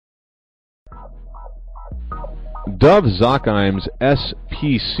Dov Zakheim's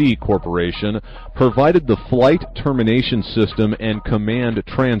SPC Corporation provided the flight termination system and command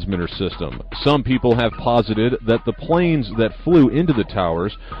transmitter system. Some people have posited that the planes that flew into the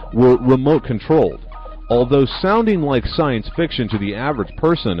towers were remote controlled. Although sounding like science fiction to the average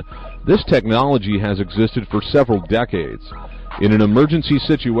person, this technology has existed for several decades. In an emergency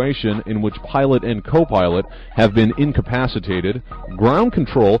situation in which pilot and co-pilot have been incapacitated, ground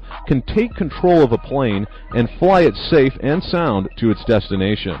control can take control of a plane and fly it safe and sound to its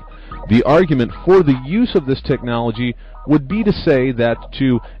destination. The argument for the use of this technology would be to say that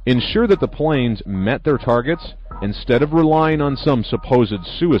to ensure that the planes met their targets, instead of relying on some supposed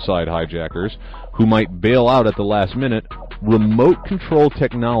suicide hijackers who might bail out at the last minute, remote control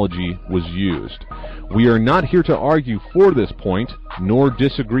technology was used. We are not here to argue for this point, nor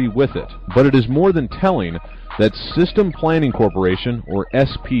disagree with it, but it is more than telling that System Planning Corporation, or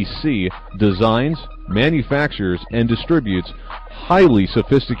SPC, designs, manufactures, and distributes highly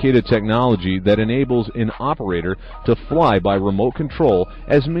sophisticated technology that enables an operator to fly by remote control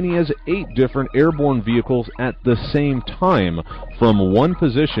as many as 8 different airborne vehicles at the same time from one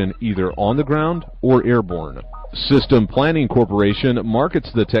position either on the ground or airborne. System Planning Corporation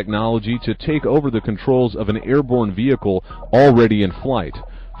markets the technology to take over the controls of an airborne vehicle already in flight.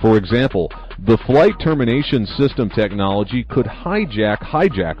 For example, the flight termination system technology could hijack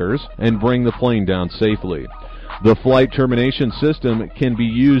hijackers and bring the plane down safely. The flight termination system can be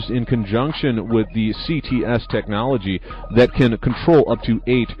used in conjunction with the C.T.S. technology that can control up to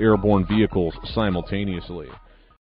 8 airborne vehicles simultaneously.